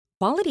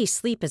Quality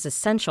sleep is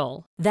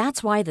essential.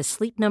 That's why the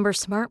Sleep Number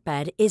Smart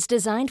Bed is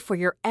designed for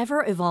your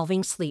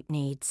ever-evolving sleep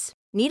needs.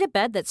 Need a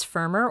bed that's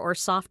firmer or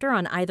softer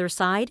on either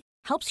side?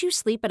 Helps you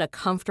sleep at a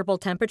comfortable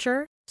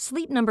temperature?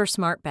 Sleep Number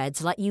Smart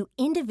Beds let you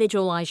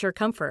individualize your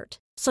comfort,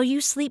 so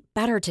you sleep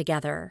better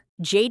together.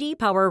 J.D.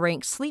 Power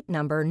ranks Sleep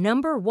Number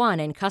number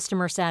one in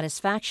customer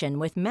satisfaction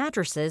with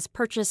mattresses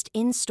purchased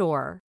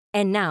in-store.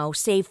 And now,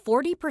 save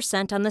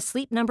 40% on the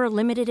Sleep Number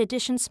Limited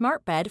Edition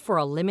Smart Bed for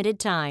a limited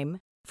time.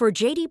 For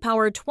J.D.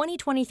 Power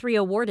 2023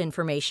 award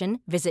information,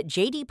 visit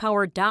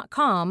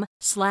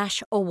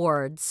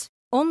jdpower.com/awards.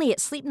 Only at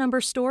Sleep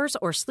Number stores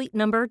or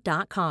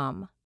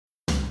sleepnumber.com.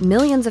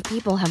 Millions of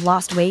people have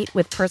lost weight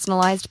with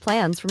personalized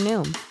plans from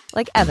Noom.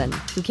 Like Evan,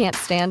 who can't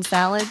stand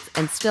salads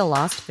and still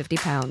lost 50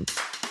 pounds.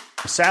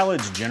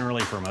 Salads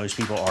generally for most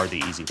people are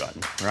the easy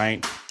button,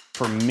 right?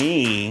 For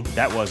me,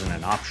 that wasn't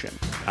an option.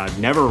 I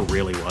never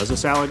really was a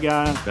salad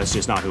guy. That's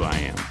just not who I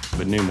am.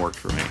 But Noom worked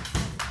for me.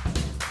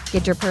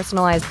 Get your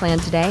personalized plan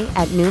today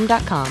at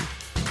Noom.com.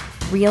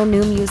 Real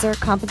Noom user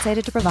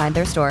compensated to provide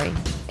their story.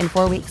 In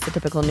 4 weeks, the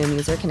typical Noom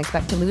user can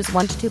expect to lose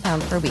 1 to 2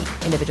 pounds per week.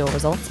 Individual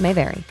results may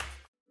vary.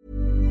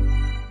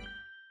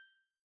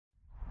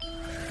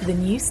 The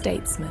New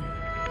Statesman.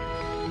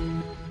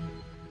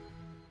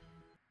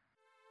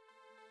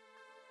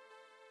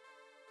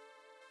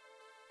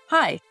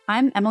 Hi,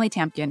 I'm Emily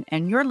Tampkin,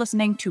 and you're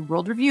listening to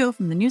World Review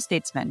from The New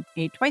Statesman,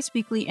 a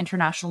twice-weekly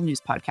international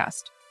news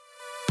podcast.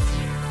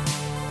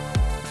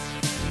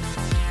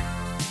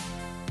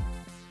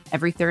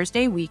 Every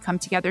Thursday, we come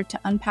together to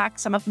unpack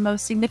some of the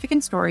most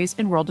significant stories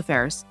in world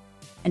affairs.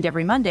 And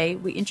every Monday,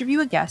 we interview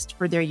a guest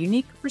for their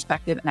unique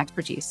perspective and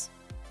expertise.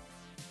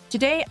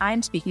 Today,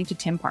 I'm speaking to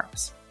Tim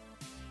Parks.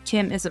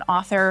 Tim is an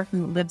author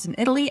who lives in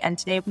Italy, and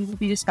today we will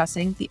be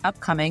discussing the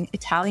upcoming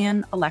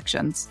Italian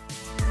elections.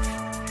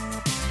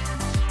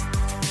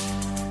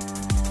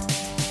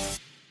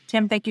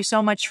 Tim, thank you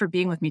so much for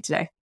being with me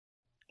today.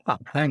 Oh,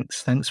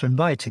 thanks. Thanks for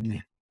inviting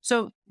me.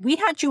 So we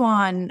had you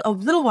on a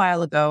little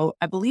while ago,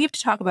 I believe,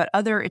 to talk about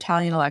other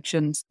Italian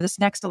elections. This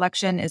next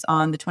election is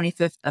on the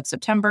 25th of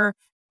September.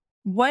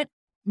 What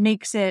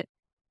makes it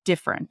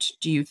different,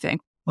 do you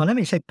think? Well, let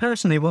me say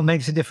personally, what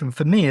makes it different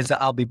for me is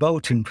that I'll be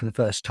voting for the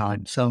first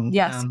time. So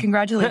yes,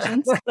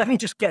 congratulations. Let me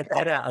just get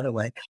that out of the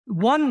way.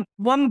 One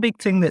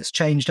big thing that's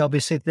changed,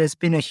 obviously, there's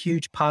been a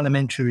huge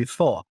parliamentary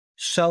reform.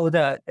 So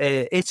that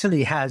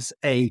Italy has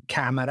a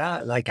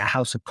Camera, like a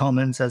House of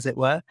Commons, as it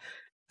were,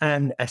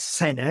 and a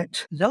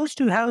Senate. Those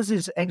two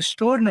houses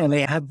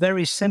extraordinarily have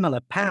very similar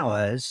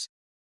powers,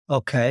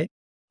 okay?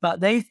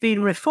 But they've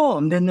been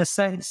reformed in the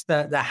sense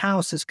that the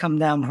House has come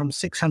down from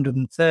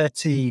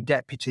 630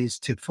 deputies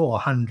to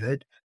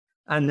 400,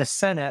 and the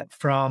Senate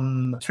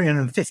from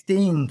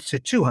 315 to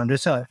 200.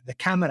 So the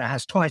Camera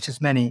has twice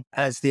as many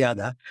as the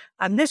other.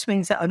 And this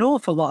means that an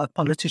awful lot of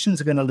politicians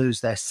are going to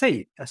lose their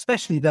seat,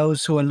 especially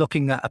those who are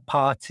looking at a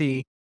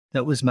party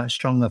that was much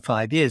stronger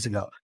 5 years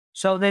ago.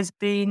 So there's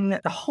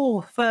been the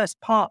whole first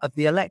part of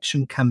the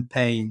election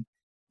campaign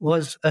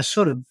was a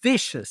sort of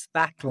vicious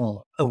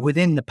battle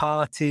within the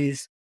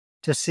parties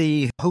to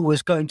see who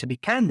was going to be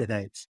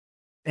candidates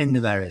in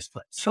the various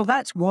places. So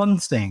that's one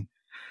thing.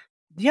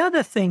 The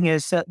other thing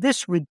is that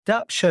this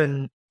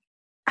reduction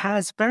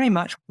has very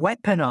much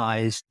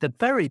weaponized the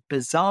very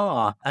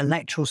bizarre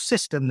electoral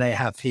system they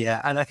have here.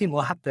 And I think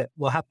we'll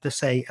have to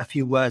say a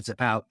few words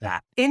about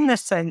that, in the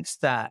sense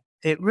that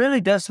it really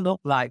does look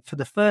like, for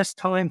the first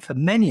time for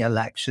many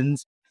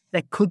elections,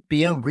 there could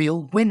be a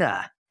real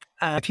winner.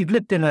 If you've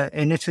lived in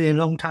Italy a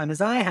long time,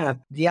 as I have,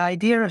 the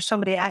idea of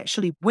somebody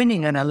actually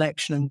winning an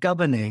election and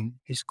governing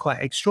is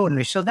quite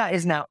extraordinary. So that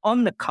is now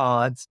on the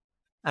cards,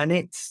 and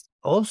it's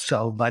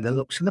also, by the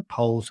looks of the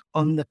polls,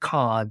 on the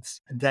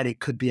cards that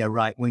it could be a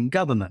right-wing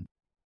government.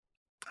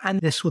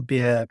 And this would be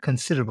a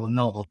considerable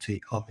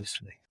novelty,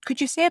 obviously. Could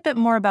you say a bit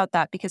more about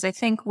that? Because I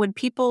think when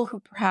people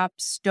who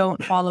perhaps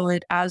don't follow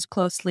it as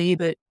closely,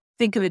 but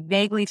think of it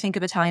vaguely, think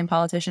of Italian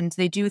politicians,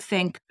 they do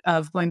think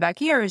of, going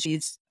back years,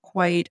 these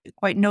quite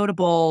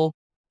notable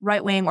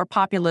right-wing or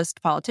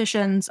populist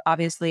politicians.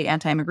 Obviously,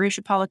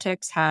 anti-immigration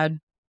politics had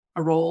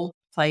a role to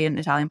play in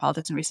Italian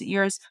politics in recent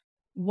years.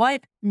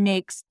 What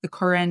makes the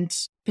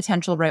current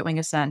potential right-wing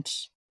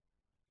ascent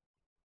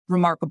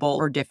remarkable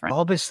or different?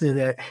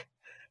 Obviously,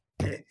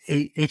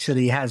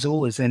 Italy has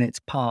always in its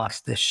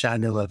past the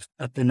shadow of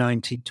the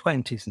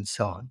 1920s and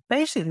so on.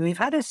 Basically, we've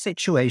had a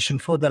situation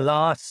for the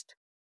last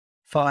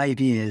 5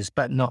 years,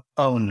 but not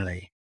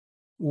only,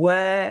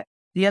 where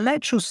the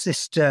electoral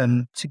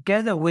system,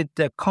 together with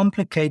the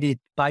complicated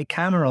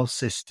bicameral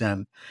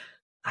system,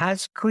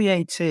 has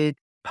created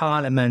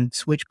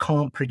parliaments which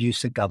can't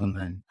produce a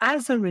government.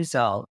 As a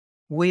result,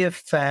 we have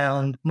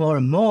found more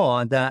and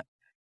more that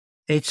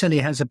Italy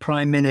has a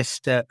prime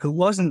minister who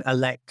wasn't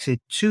elected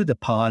to the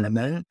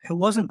parliament, who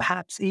wasn't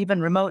perhaps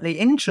even remotely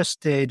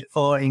interested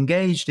or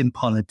engaged in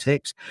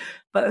politics,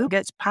 but who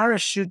gets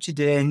parachuted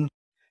in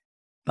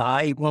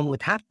by, one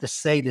would have to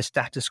say, the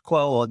status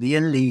quo or the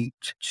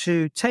elite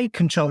to take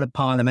control of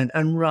parliament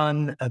and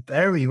run a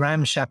very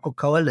ramshackle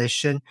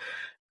coalition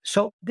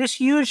So this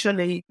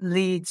usually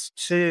leads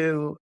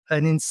to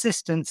an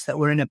insistence that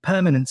we're in a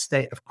permanent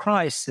state of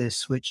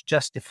crisis, which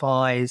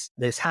justifies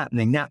this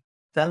happening. Now,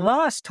 the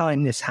last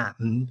time this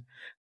happened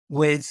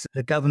with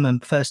the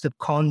government, first of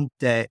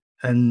Conte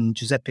and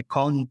Giuseppe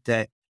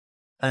Conte,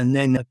 and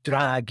then of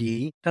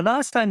Draghi, the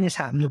last time this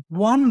happened,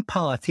 one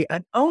party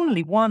and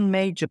only one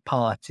major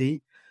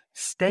party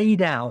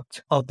stayed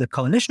out of the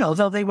coalition,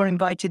 although they were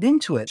invited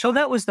into it. So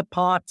that was the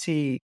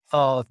party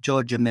of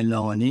Giorgia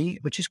Meloni,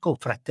 which is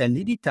called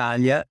Fratelli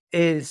d'Italia,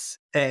 is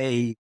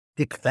a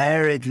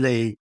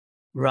declaredly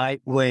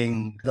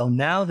right-wing, though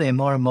now they're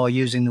more and more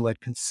using the word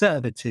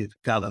conservative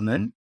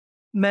government.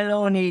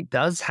 Meloni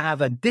does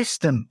have a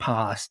distant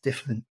past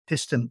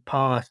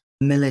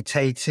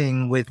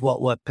militating with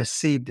what were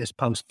perceived as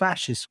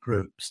post-fascist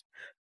groups.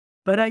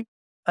 But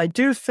I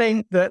do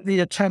think that the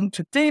attempt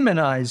to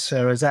demonize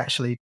her has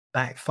actually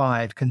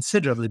backfired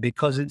considerably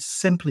because it's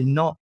simply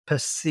not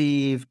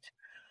perceived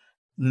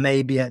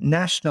maybe at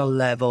national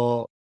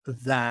level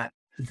that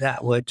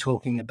we're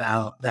talking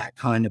about that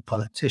kind of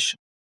politician.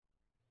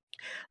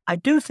 I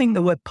do think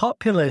the word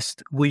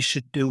populist we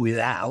should do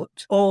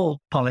without. All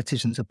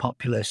politicians are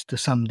populist to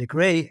some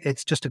degree.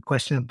 It's just a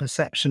question of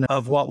perception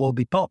of what will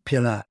be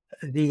popular.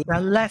 The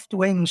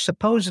left-wing,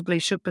 supposedly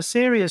super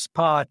serious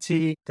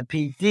party, the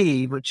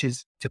PD, which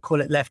is, to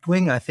call it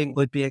left-wing, I think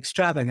would be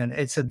extravagant.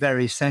 It's a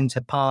very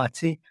centre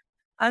party.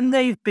 And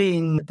they've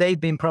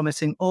been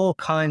promising all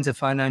kinds of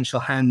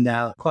financial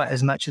handout, quite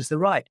as much as the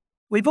right.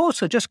 We've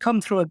also just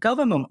come through a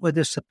government with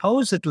a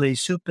supposedly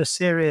super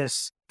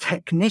serious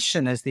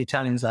technician, as the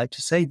Italians like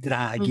to say,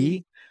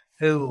 Draghi,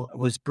 who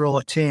was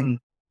brought in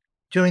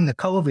during the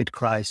COVID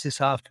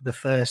crisis after the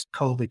first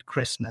COVID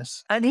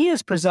Christmas. And he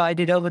has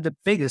presided over the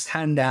biggest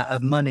handout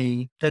of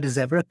money that has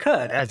ever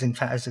occurred, as in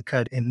fact has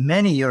occurred in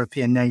many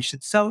European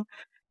nations. So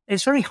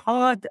it's very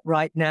hard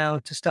right now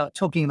to start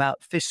talking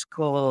about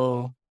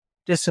fiscal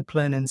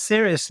discipline and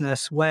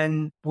seriousness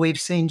when we've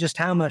seen just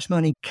how much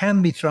money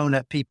can be thrown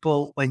at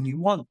people when you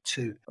want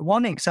to.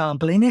 One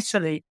example, in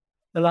Italy,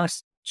 the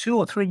last 2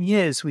 or 3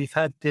 years, we've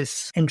had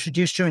this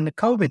introduced during the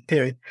COVID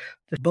period,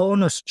 the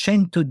bonus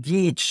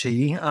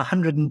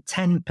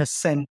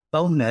 110%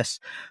 bonus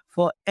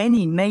for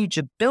any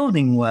major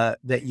building work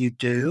that you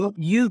do.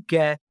 You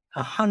get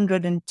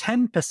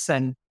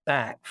 110%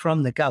 back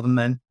from the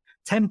government,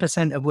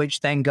 10% of which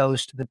then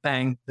goes to the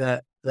bank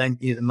that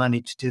lent you the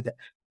money to do that.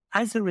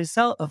 As a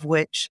result of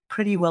which,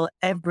 pretty well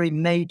every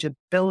major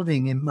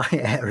building in my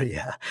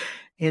area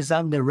is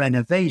under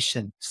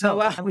renovation. So,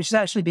 which has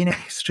actually been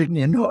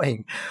extremely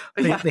annoying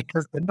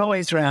because the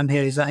noise around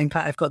here is that, in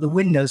fact, I've got the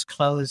windows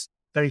closed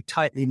very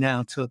tightly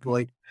now to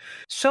avoid.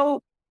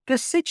 So the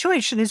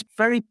situation is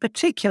very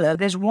particular.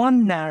 There's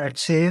one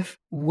narrative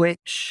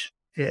which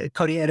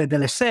Corriere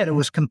della Sera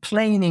was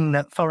complaining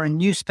that foreign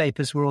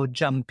newspapers were all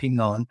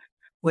jumping on,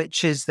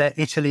 which is that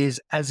Italy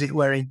is, as it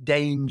were, in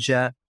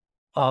danger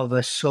of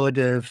a sort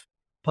of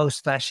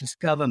post-fascist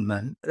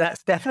government.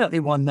 That's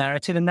definitely one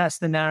narrative, and that's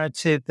the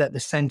narrative that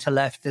the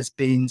centre-left has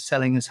been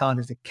selling as hard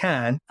as it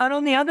can. And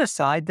on the other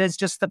side, there's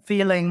just the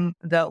feeling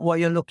that what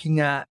you're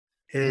looking at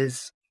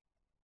is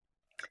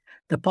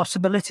the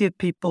possibility of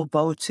people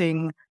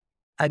voting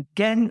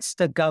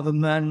against a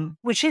government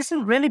which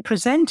isn't really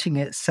presenting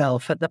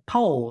itself at the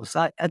polls.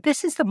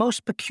 This is the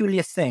most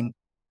peculiar thing.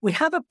 We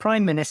have a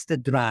Prime Minister,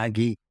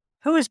 Draghi,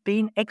 who has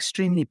been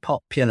extremely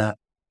popular.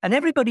 And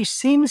everybody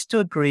seems to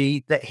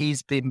agree that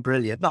he's been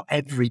brilliant. Not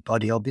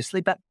everybody,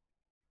 obviously, but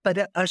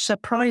a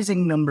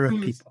surprising number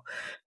of people.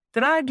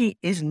 Draghi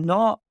is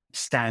not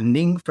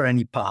standing for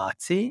any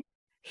party.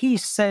 He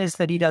says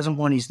that he doesn't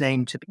want his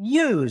name to be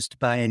used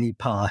by any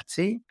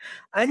party.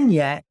 And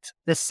yet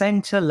the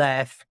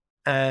centre-left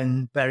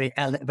and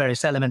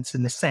various elements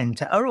in the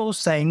centre are all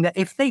saying that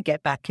if they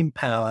get back in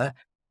power,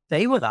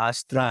 they will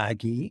ask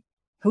Draghi,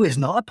 who is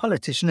not a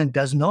politician and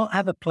does not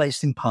have a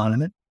place in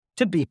parliament,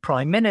 to be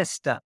prime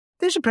minister.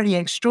 This is pretty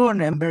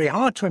extraordinary and very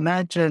hard to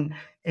imagine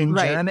in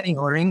Germany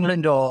or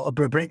England or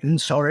Britain,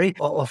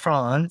 or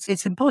France.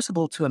 It's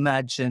impossible to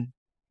imagine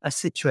a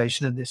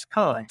situation of this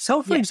kind.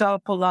 So, for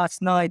example,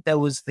 last night there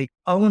was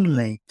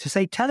to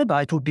say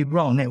televised would be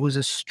wrong, it was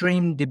a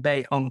streamed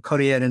debate on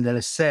Corriere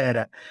della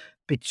Sera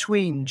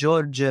between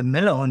Giorgia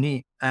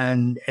Meloni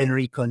and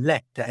Enrico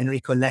Letta.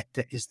 Enrico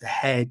Letta is the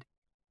head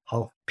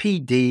of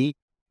PD,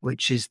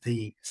 which is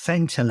the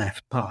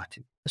centre-left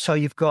party. So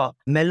you've got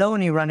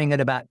Meloni running at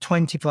about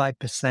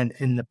 25%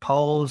 in the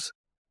polls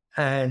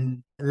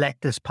and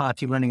Letta's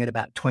party running at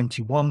about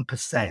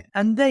 21%.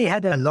 And they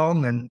had a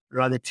long and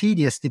rather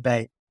tedious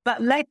debate.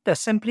 But Letta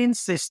simply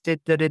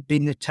insisted that it had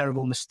been a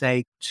terrible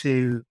mistake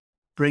to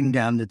bring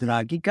down the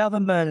Draghi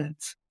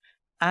government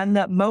and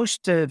that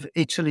most of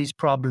Italy's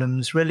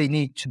problems really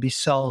need to be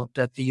solved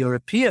at the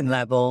European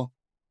level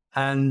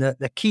and that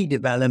the key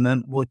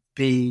development would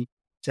be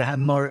to have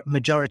more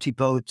majority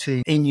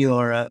voting in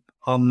Europe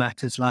on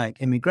matters like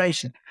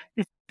immigration.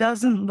 It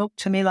doesn't look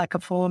to me like a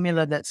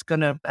formula that's going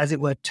to, as it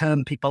were,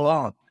 turn people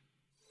on.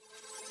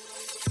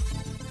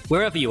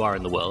 Wherever you are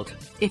in the world,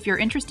 If you're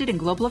interested in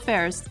global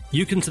affairs,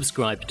 you can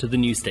subscribe to The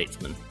New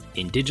Statesman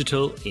in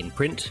digital, in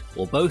print,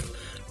 or both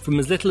from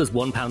as little as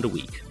 £1 a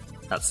week.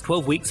 That's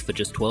 12 weeks for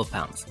just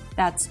 £12.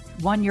 that's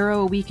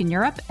 €1 a week in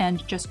Europe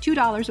and just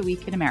 $2 a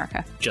week in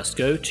America. Just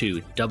go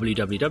to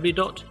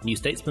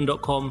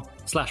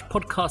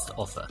www.newstatesman.com/podcast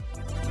offer.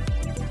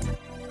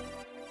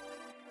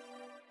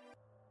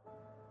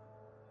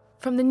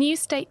 From The New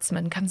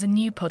Statesman comes a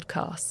new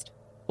podcast,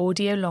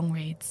 Audio Long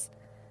Reads,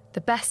 the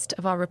best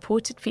of our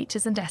reported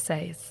features and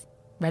essays,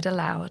 read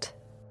aloud.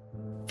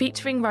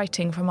 Featuring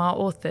writing from our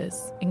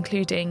authors,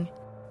 including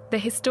the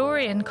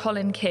historian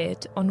Colin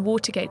Kidd on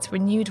Watergate's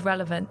renewed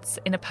relevance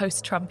in a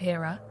post-Trump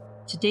era.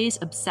 Today's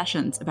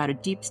obsessions about a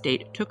deep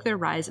state took their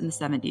rise in the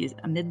 70s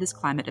amid this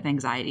climate of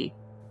anxiety.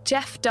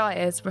 Jeff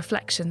Dyer's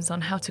reflections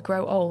on how to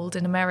grow old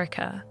in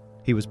America.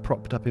 He was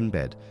propped up in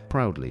bed,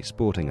 proudly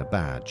sporting a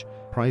badge.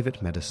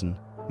 Private medicine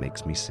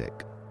makes me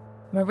sick.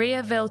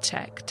 Maria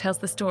Vilcek tells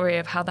the story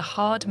of how the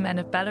hard men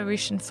of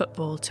Belarusian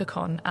football took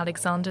on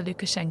Alexander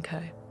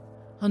Lukashenko.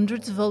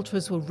 Hundreds of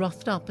ultras were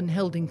roughed up and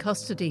held in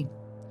custody.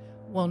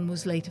 One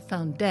was later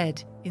found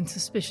dead in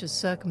suspicious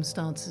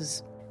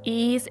circumstances.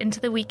 Ease into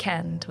the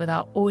weekend with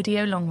our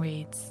audio long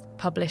reads,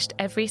 published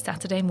every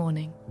Saturday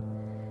morning.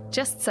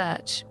 Just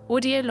search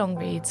Audio Long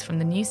Reads from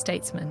The New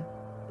Statesman,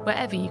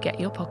 wherever you get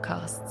your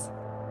podcasts.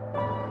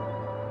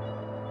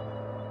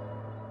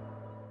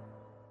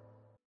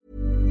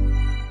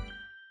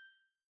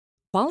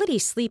 Quality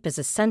sleep is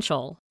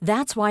essential.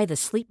 That's why the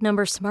Sleep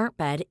Number Smart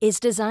Bed is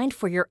designed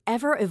for your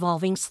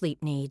ever-evolving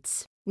sleep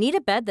needs. Need a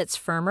bed that's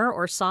firmer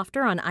or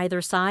softer on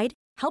either side?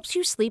 Helps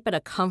you sleep at a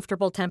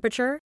comfortable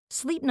temperature?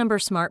 Sleep Number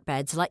Smart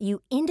Beds let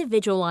you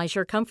individualize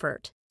your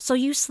comfort, so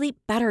you sleep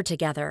better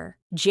together.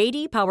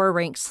 J.D. Power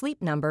ranks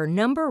Sleep Number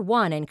number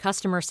 1 in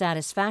customer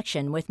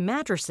satisfaction with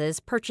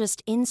mattresses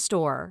purchased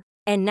in-store.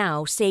 And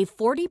now save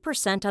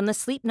 40% on the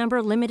Sleep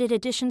Number Limited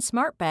Edition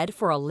Smart Bed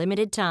for a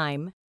limited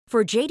time.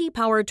 For J.D.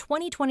 Power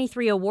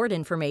 2023 award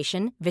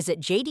information,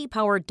 visit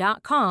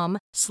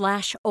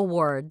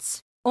jdpower.com/awards.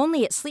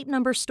 Only at Sleep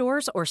Number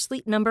stores or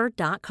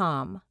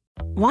sleepnumber.com.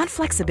 Want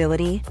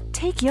flexibility?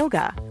 Take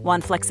yoga.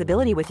 Want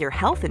flexibility with your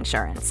health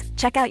insurance?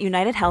 Check out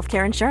United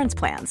Healthcare Insurance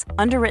Plans.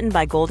 Underwritten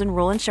by Golden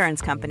Rule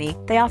Insurance Company,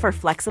 they offer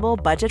flexible,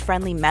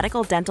 budget-friendly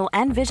medical, dental,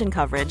 and vision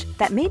coverage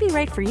that may be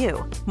right for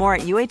you. More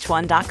at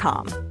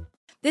uh1.com.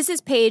 This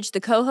is Paige,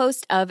 the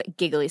co-host of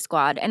Giggly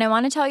Squad, and I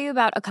want to tell you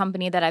about a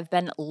company that I've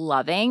been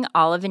loving,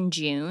 Olive &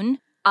 June.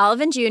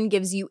 Olive & June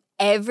gives you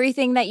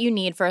everything that you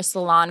need for a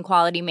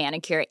salon-quality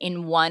manicure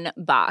in one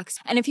box.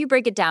 And if you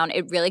break it down,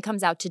 it really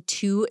comes out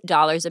to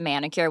 $2 a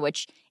manicure,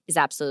 which is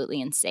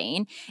absolutely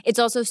insane. It's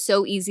also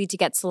so easy to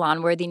get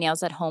salon-worthy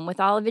nails at home with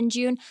Olive &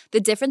 June.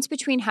 The difference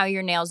between how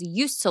your nails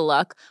used to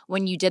look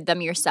when you did them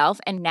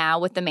yourself and now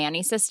with the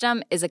Mani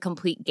system is a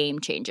complete game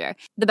changer.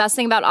 The best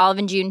thing about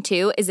Olive & June,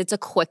 too, is it's a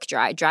quick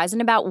dry. Dries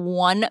in about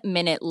 1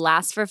 minute,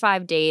 lasts for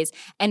 5 days,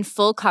 and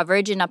full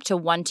coverage in up to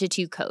 1 to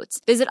 2 coats.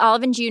 Visit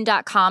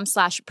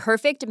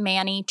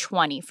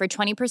oliveandjune.com/perfectmani20 for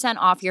 20%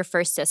 off your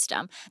first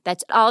system.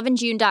 That's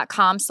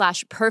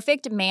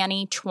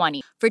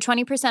oliveandjune.com/perfectmani20 for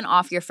 20%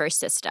 off your first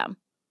system.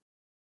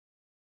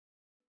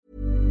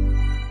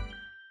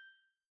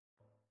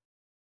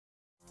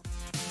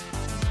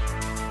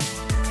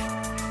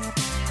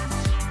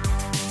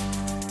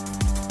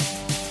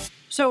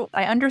 So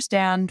I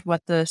understand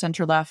what the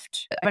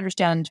center-left, I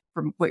understand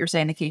from what you're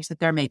saying, the case that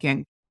they're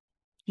making.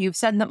 You've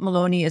said that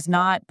Meloni is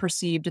not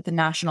perceived at the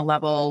national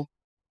level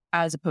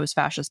as a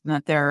post-fascist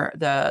and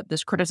that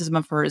this criticism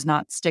of her is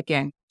not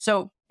sticking.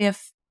 So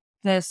if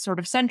this sort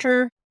of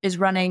center is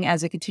running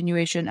as a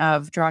continuation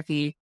of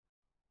Draghi,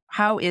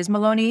 how is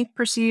Meloni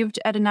perceived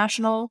at a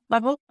national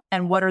level?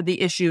 And what are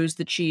the issues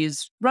that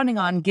she's running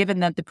on, given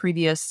that the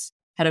previous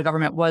head of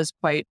government was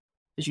quite,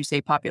 as you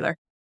say, popular?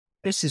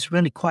 This is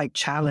really quite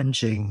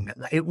challenging.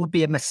 It would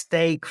be a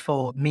mistake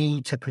for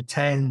me to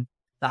pretend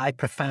that I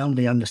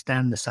profoundly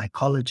understand the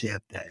psychology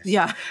of this.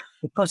 Yeah.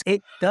 Because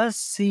it does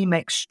seem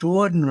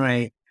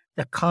extraordinary,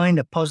 the kind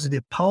of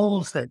positive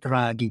polls that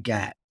Draghi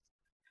gets.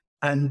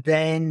 And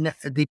then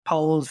the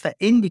polls that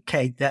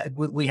indicate that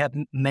we have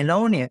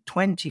Meloni at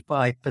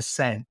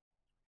 25%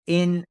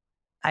 in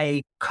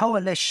a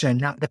coalition.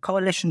 Now, the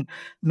coalition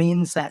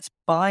means that's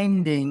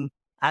binding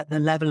at the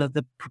level of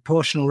the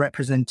proportional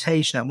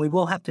representation. And we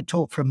will have to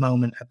talk for a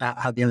moment about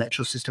how the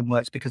electoral system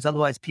works, because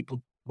otherwise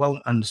people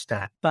won't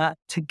understand. But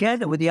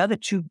together with the other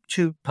two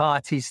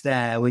parties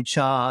there, which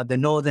are the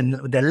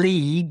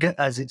League,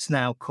 as it's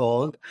now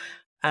called,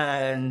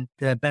 and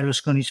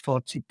Berlusconi's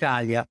Forza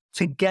Italia,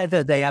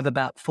 together they have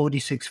about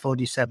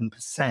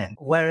 46-47%,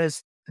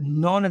 whereas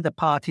none of the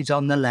parties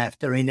on the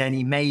left are in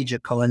any major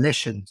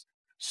coalitions.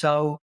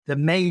 So the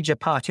major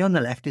party on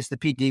the left is the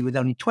PD with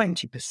only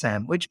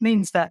 20%, which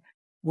means that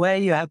where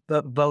you have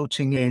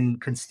voting in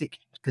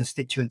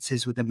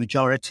constituencies with a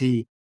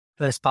majority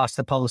first past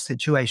the poll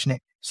situation,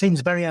 it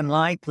seems very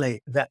unlikely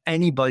that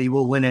anybody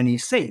will win any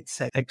seats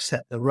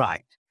except the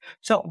right.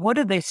 So what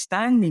are they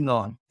standing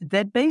on?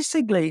 They're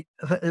basically,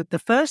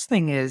 the first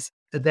thing is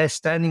they're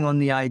standing on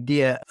the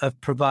idea of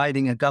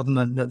providing a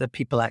government that the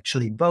people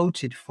actually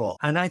voted for.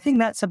 And I think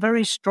that's a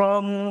very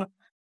strong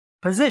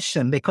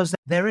position, because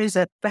there is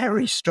a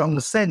very strong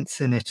sense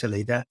in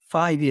Italy that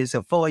 5 years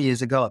or 4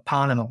 years ago, a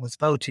parliament was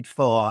voted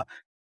for,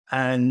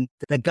 and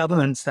the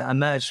governments that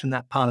emerged from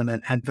that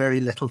parliament had very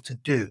little to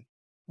do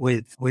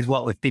with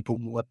what people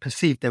were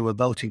perceived they were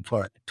voting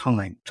for at the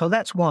time. So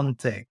that's one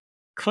thing.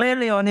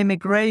 Clearly on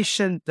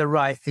immigration, the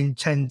right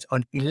intends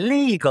on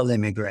illegal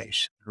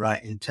immigration. The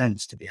right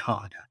intends to be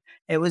harder.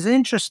 It was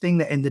interesting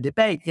that in the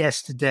debate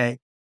yesterday,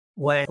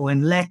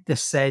 when Letta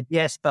said,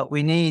 yes, but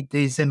we need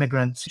these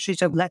immigrants, she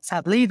said, let's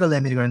have legal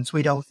immigrants.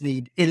 We don't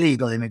need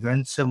illegal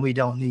immigrants, and we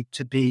don't need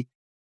to be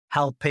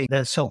helping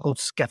the so-called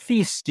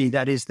scafisti,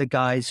 that is the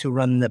guys who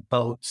run the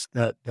boats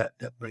that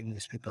bring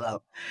these people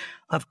out.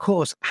 Of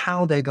course,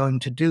 how they're going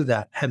to do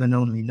that, heaven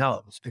only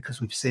knows,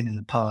 because we've seen in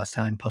the past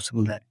how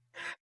impossible that is.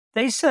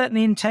 They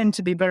certainly intend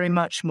to be very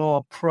much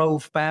more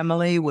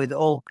pro-family, with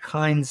all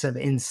kinds of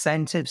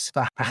incentives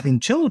for having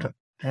children.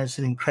 There's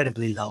an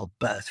incredibly low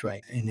birth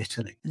rate in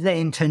Italy.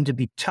 They intend to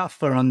be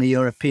tougher on the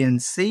European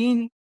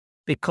scene,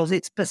 because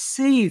it's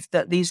perceived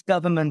that these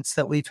governments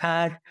that we've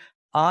had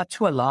are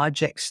to a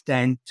large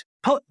extent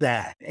put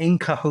there in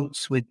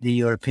cahoots with the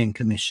European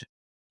Commission.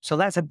 So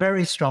that's a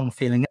very strong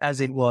feeling, as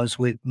it was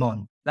with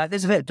Monti. Like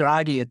Elizabeth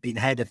Draghi had been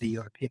head of the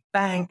European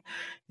Bank.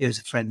 He was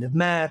a friend of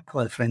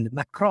Merkel, a friend of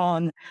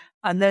Macron.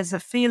 And there's a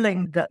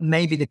feeling that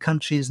maybe the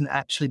country isn't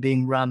actually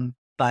being run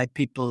by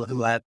people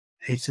who have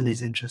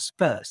Italy's interests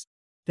first.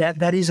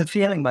 That is a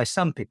feeling by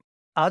some people.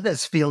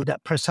 Others feel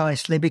that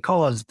precisely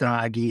because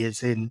Draghi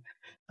is in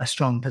a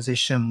strong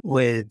position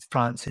with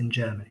France and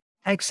Germany,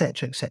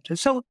 etc., etc.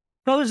 So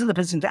those are the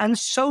positions. And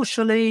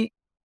socially,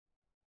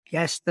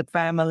 yes, the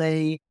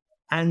family,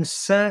 and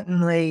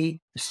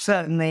certainly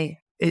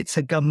it's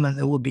a government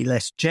that will be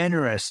less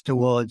generous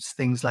towards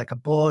things like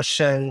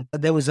abortion.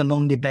 There was a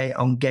long debate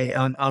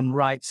on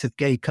rights of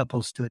gay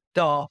couples to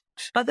adopt.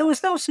 But there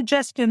was no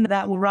suggestion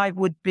that right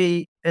would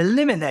be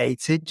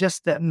eliminated,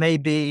 just that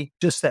maybe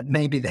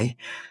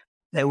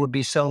there would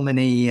be so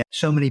many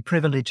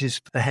privileges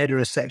for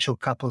heterosexual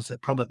couples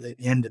that probably at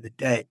the end of the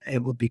day,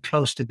 it would be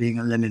close to being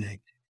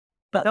eliminated.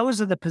 But those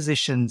are the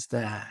positions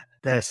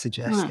they're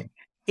suggesting.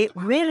 It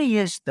really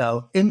is,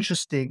 though,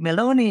 interesting.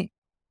 Meloni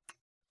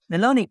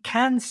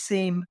can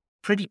seem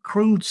pretty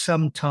crude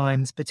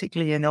sometimes,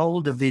 particularly in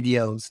older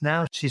videos.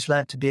 Now she's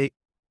learned to be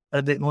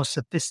a bit more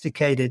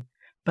sophisticated.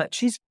 But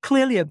she's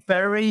clearly a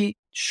very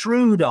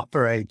shrewd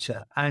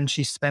operator, and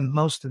she spent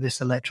most of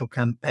this electoral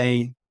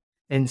campaign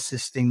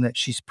insisting that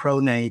she's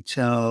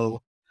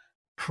pro-NATO,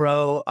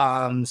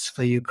 pro-arms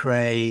for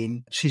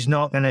Ukraine. She's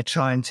not going to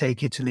try and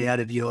take Italy out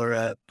of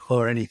Europe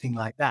or anything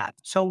like that.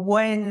 So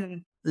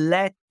when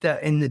Letta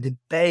in the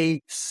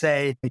debate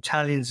said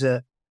Italians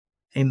are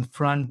in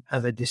front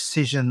of a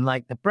decision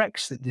like the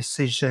Brexit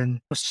decision,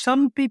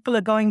 some people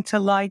are going to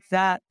like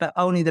that, but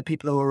only the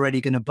people who are already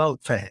going to vote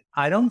for it.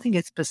 I don't think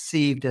it's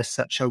perceived as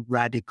such a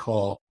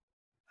radical.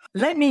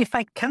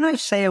 Can I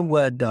say a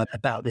word though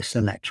about this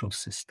electoral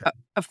system?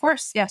 Of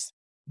course, yes.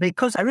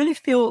 Because I really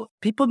feel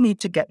people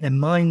need to get their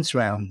minds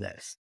around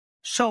this.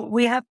 So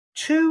we have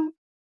two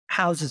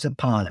houses of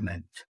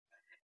parliament.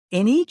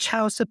 In each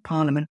house of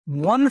parliament,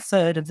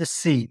 1/3 of the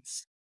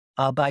seats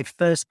are by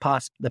first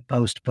past the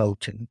post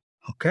voting.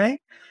 Okay.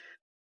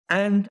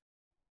 And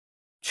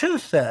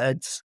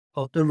 2/3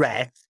 of the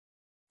rest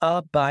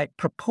are by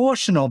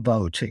proportional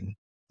voting.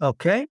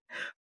 Okay.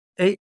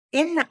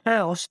 In the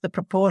House, the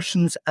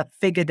proportions are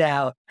figured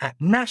out at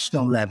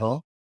national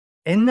level.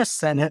 In the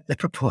Senate, the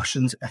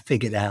proportions are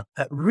figured out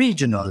at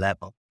regional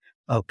level.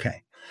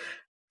 Okay.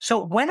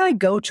 So when I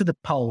go to the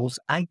polls,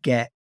 I'm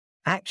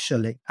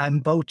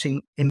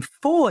voting in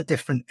 4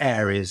 different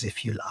areas,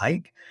 if you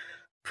like,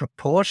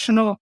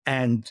 proportional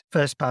and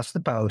first past the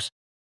post,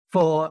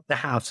 for the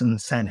House and the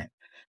Senate.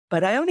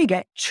 But I only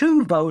get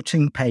 2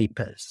 voting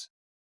papers,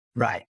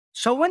 right?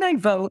 So when I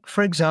vote,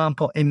 for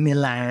example, in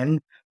Milan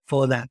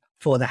for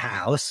the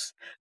House,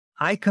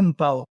 I can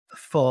vote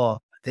for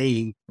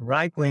the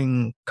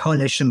right-wing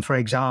coalition, for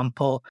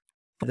example,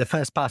 for the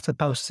first past the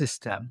post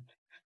system.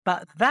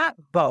 But that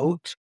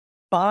vote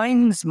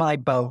binds my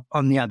vote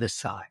on the other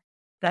side.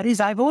 That is,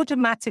 I've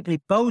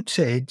automatically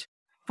voted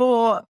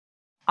for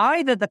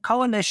either the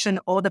coalition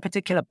or the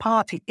particular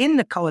party in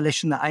the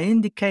coalition that I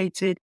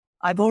indicated.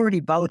 I've already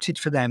voted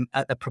for them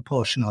at the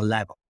proportional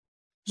level.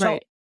 So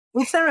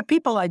if there are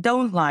people I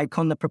don't like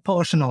on the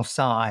proportional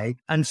side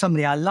and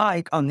somebody I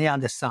like on the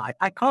other side,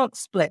 I can't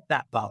split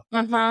that vote.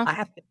 I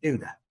have to do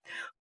that.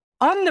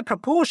 On the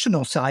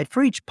proportional side,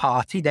 for each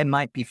party, there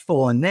might be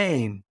 4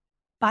 names,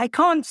 but I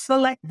can't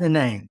select the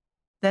name.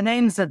 The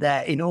names are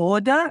there in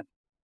order,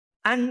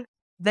 and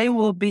they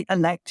will be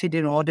elected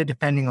in order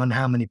depending on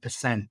how many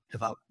percent of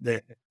vote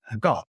they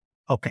have got.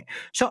 Okay.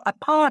 So a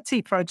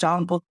party, for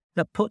example,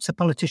 that puts a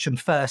politician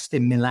first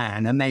in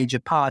Milan, a major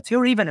party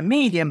or even a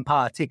medium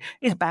party,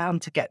 is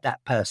bound to get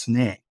that person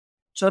in.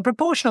 So the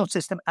proportional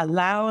system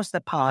allows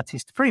the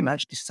parties to pretty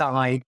much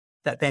decide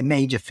that their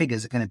major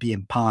figures are going to be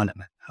in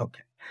parliament.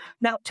 Okay.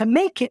 Now, to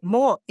make it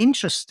more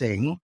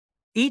interesting,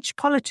 each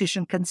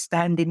politician can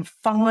stand in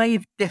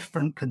 5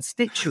 different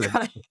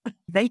constituencies.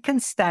 They can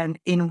stand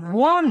in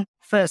 1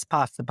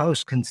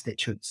 first-past-the-post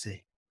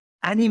constituency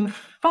and in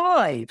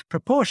 5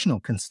 proportional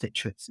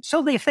constituencies.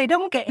 So if they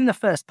don't get in the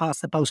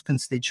first-past-the-post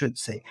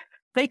constituency,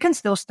 they can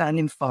still stand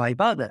in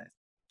 5 others.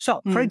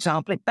 So, for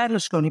example, if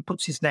Berlusconi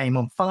puts his name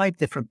on 5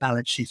 different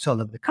ballot sheets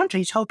all over the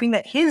country, he's hoping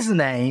that his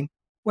name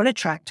will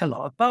attract a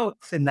lot of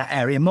votes in that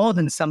area, more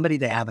than somebody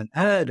they haven't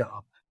heard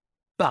of.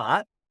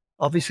 But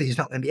obviously, he's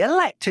not going to be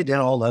elected in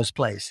all those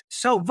places.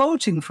 So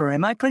voting for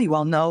him, I pretty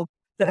well know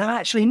that I'm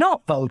actually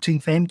not voting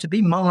for him to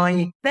be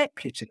my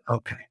deputy.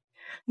 Okay.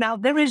 Now,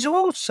 there is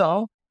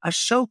also a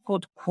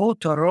so-called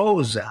quota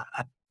rosa,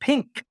 a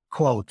pink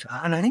quota.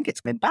 And I think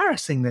it's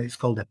embarrassing that it's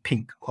called a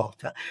pink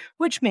quota,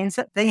 which means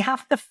that they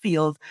have to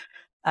field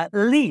at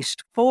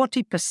least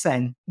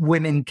 40%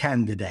 women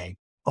candidates,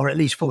 or at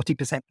least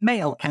 40%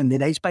 male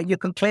candidates. But you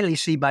can clearly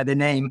see by the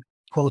name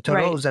quota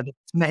rosa that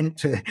it's meant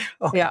to.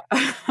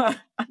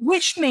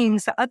 Which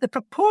means that at the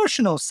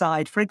proportional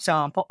side, for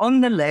example,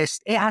 on the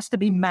list, it has to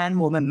be man,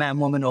 woman,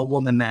 or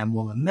woman,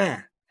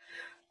 man.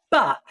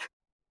 But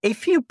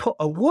if you put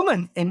a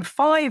woman in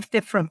 5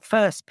 different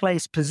first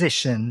place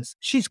positions,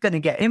 she's going to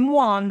get in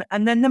 1,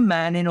 and then the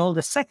man in all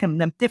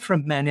the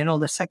different men in all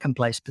the second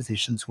place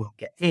positions will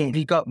get in.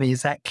 You got me?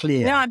 Is that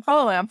clear? Yeah, I'm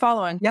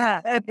following.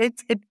 Yeah,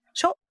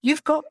 so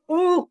you've got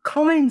all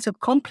kinds of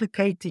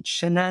complicated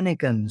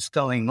shenanigans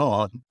going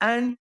on,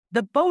 and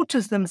the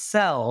voters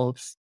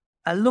themselves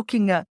are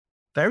looking at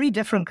very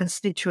different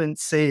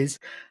constituencies,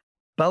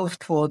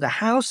 both for the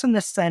House and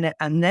the Senate,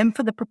 and then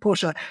for the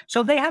proportional.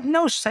 So they have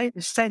no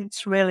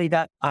sense really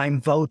that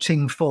I'm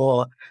voting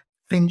for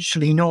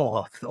Finchley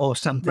North or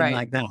something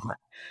like that.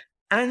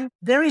 And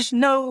there is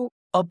no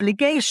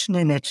obligation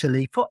in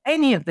Italy for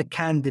any of the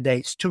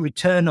candidates to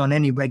return on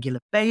any regular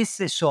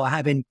basis or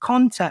have in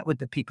contact with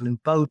the people who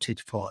voted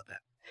for them.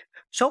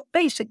 So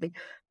basically,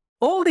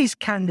 all these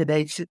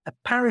candidates are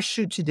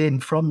parachuted in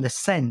from the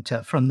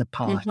center, from the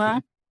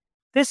party.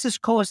 This has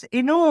caused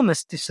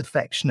enormous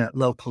disaffection at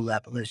local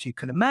level, as you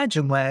can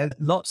imagine, where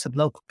lots of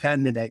local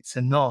candidates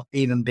are not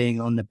even being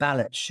on the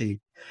ballot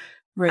sheet.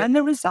 And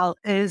the result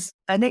is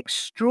an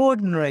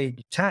extraordinary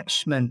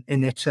detachment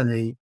in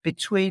Italy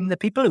between the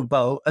people who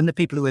vote and the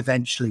people who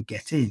eventually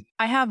get in.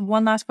 I have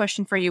one last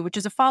question for you, which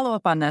is a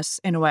follow-up on this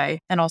in a way,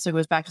 and also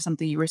goes back to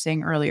something you were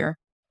saying earlier.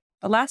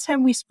 The last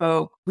time we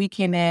spoke, we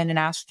came in and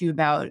asked you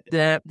about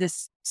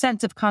this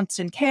sense of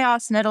constant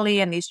chaos in Italy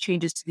and these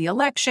changes to the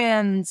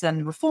elections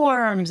and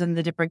reforms and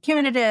the different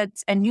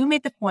candidates. And you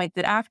made the point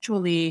that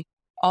actually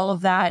all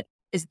of that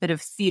is a bit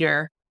of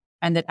theater,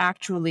 and that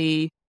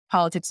actually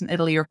politics in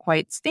Italy are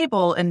quite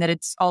stable, and that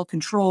it's all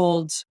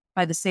controlled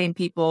by the same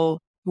people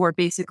who are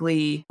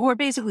basically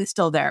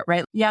still there,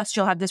 right? Yes,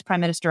 you'll have this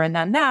prime minister and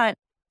then that,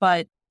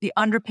 but the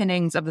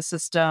underpinnings of the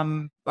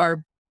system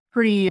are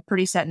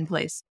pretty set in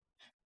place.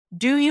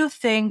 Do you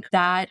think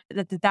that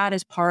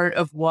is part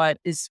of what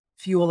is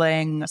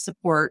fueling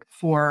support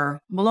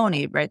for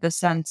Meloni, right? The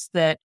sense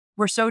that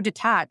we're so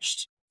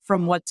detached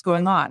from what's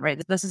going on, right?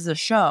 That this is a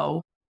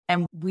show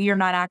and we are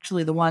not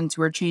actually the ones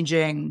who are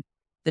changing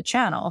the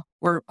channel,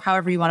 or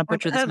however you want to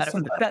butcher this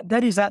metaphor.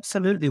 That is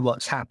absolutely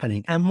what's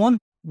happening. And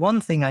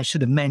one thing I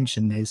should have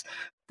mentioned is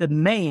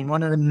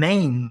one of the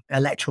main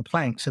electoral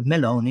planks of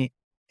Meloni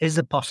is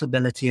the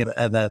possibility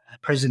of a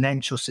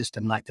presidential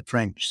system like the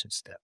French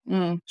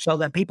system, so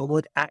that people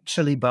would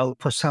actually vote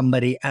for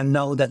somebody and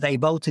know that they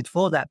voted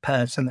for that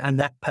person and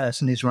that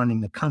person is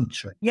running the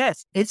country.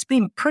 Yes, it's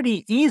been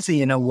pretty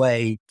easy in a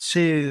way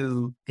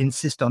to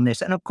insist on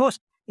this. And of course,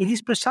 it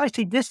is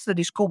precisely this that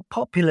is called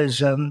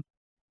populism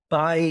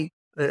by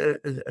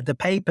the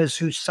papers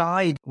who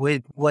side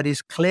with what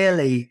is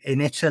clearly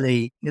in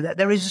Italy, that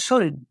there is a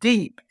sort of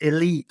deep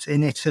elite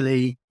in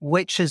Italy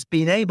which has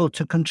been able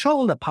to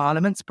control the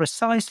parliaments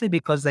precisely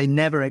because they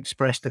never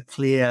expressed a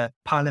clear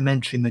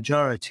parliamentary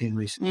majority in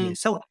recent years.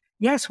 So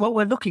yes, what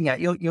we're looking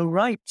at, you're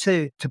right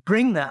to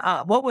bring that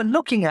up. What we're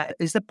looking at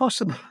is the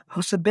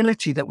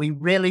possibility that we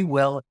really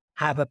will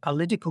have a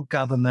political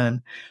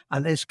government,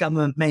 and this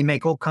government may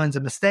make all kinds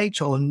of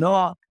mistakes or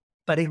not,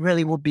 but it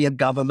really will be a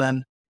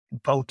government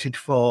voted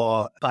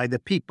for by the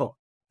people.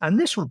 And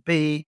this will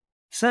be,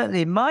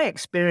 certainly in my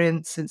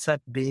experience since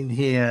I've been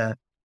here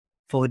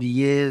 40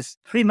 years,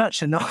 pretty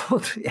much an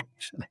oldie,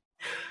 actually.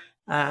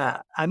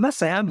 I must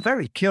say, I'm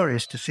very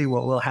curious to see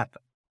what will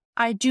happen.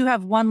 I do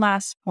have one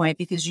last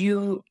point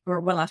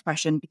one last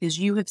question, because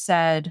you have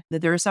said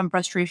that there is some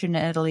frustration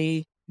in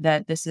Italy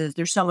that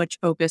there's so much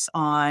focus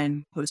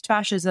on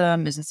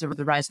post-fascism, is this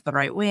the rise of the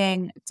right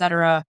wing, et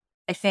cetera.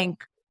 I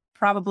think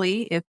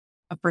probably if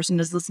a person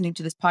is listening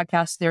to this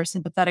podcast, they're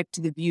sympathetic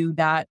to the view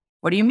that,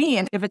 what do you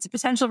mean? If it's a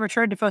potential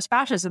return to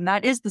post-fascism,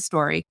 that is the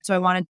story. So I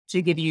wanted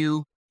to give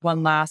you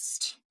one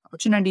last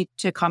opportunity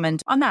to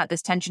comment on that,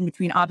 this tension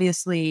between,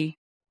 obviously,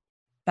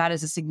 that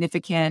is a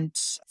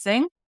significant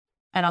thing.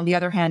 And on the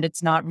other hand,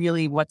 it's not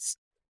really what's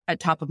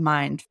at top of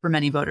mind for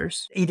many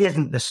voters. It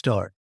isn't the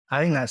story.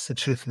 I think that's the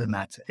truth of the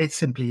matter. It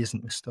simply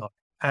isn't the story.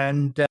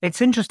 And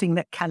it's interesting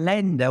that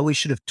Calenda, we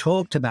should have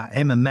talked about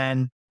him, a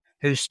man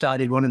who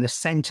started one of the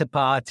centre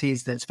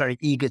parties that's very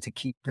eager to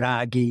keep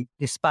Draghi,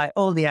 despite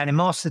all the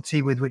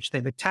animosity with which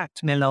they've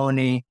attacked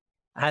Meloni,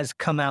 has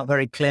come out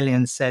very clearly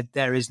and said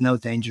there is no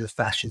danger of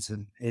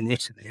fascism in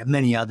Italy. And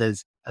many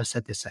others have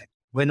said the same.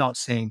 We're not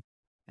seeing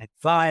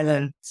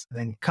violence of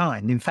any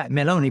kind. In fact,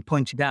 Meloni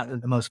pointed out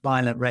that the most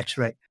violent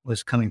rhetoric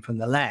was coming from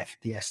the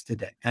left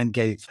yesterday and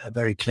gave a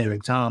very clear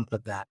example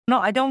of that. No,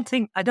 I don't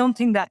think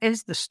that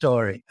is the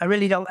story. I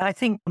really don't. I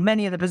think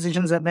many of the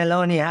positions that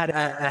Meloni had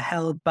are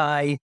held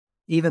by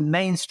even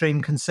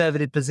mainstream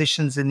conservative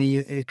positions in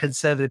the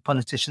conservative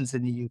politicians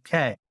in the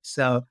UK.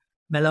 So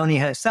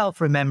Meloni herself,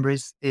 remember,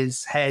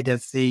 is head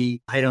of the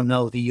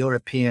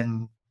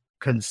European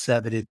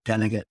conservative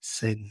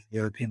delegates in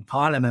European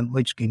Parliament,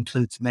 which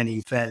includes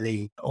many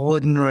fairly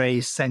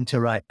ordinary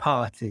centre-right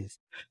parties.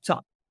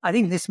 So I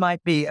think this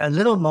might be a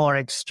little more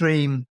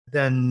extreme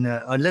than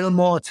a little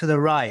more to the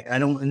right. I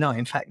don't know.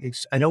 In fact,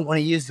 I don't want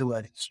to use the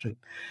word extreme.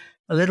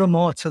 A little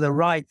more to the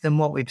right than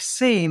what we've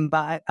seen,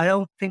 but I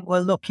don't think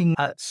we're looking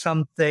at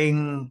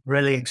something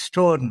really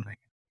extraordinary.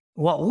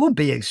 What would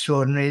be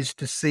extraordinary is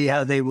to see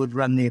how they would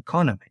run the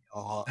economy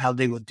or how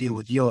they would deal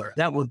with Europe.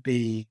 That would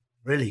be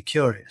really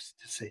curious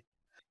to see.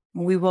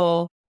 We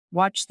will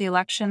watch the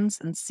elections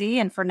and see.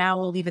 And for now,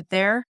 we'll leave it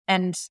there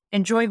and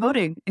enjoy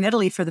voting in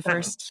Italy for the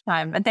first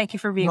time. And thank you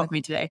for being with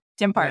me today,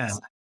 Tim Parks.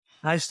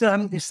 Yeah. I still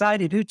haven't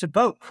decided who to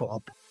vote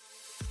for.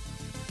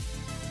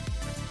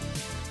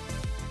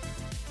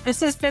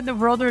 This has been the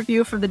World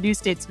Review from the New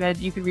Statesman.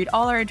 You can read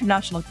all our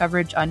international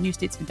coverage on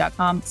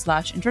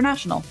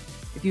newstatesman.com/international.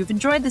 If you've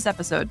enjoyed this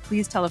episode,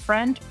 please tell a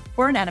friend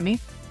or an enemy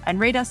and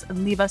rate us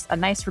and leave us a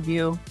nice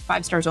review,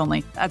 5 stars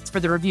only. That's for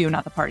the review,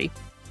 not the party.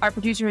 Our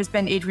producer has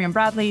been Adrian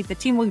Bradley. The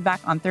team will be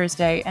back on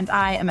Thursday, and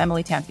I am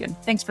Emily Tampion.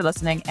 Thanks for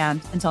listening,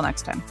 and until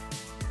next time.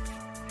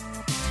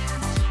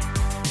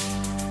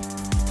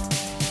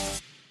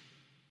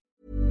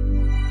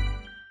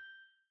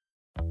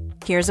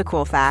 Here's a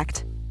cool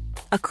fact.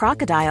 A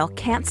crocodile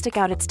can't stick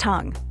out its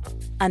tongue.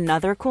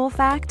 Another cool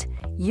fact,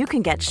 you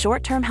can get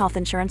short-term health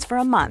insurance for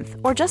a month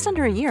or just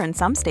under a year in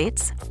some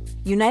states.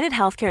 United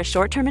Healthcare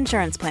short-term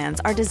insurance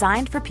plans are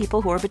designed for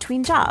people who are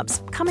between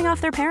jobs, coming off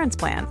their parents'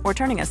 plan, or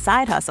turning a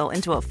side hustle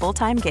into a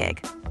full-time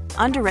gig.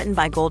 Underwritten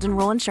by Golden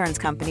Rule Insurance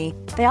Company,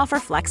 they offer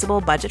flexible,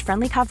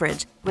 budget-friendly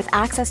coverage with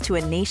access to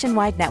a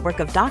nationwide network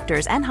of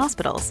doctors and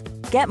hospitals.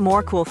 Get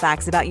more cool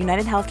facts about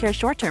United Healthcare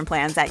short-term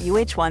plans at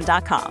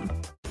uh1.com.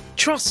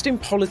 Trust in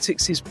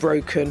politics is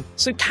broken,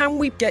 so can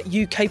we get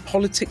UK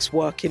politics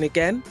working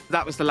again?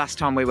 That was the last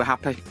time we were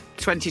happy.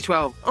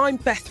 2012. I'm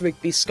Beth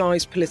Rigby,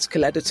 Sky's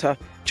political editor.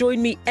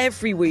 Join me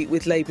every week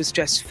with Labour's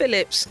Jess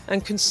Phillips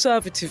and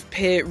Conservative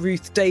peer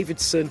Ruth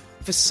Davidson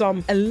for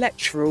some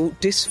electoral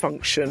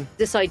dysfunction.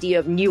 This idea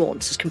of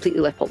nuance has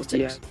completely left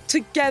politics. Yeah.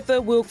 Together,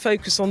 we'll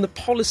focus on the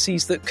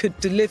policies that could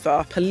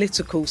deliver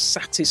political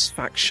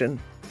satisfaction.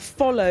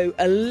 Follow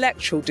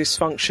Electoral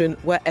Dysfunction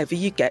wherever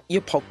you get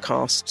your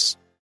podcasts.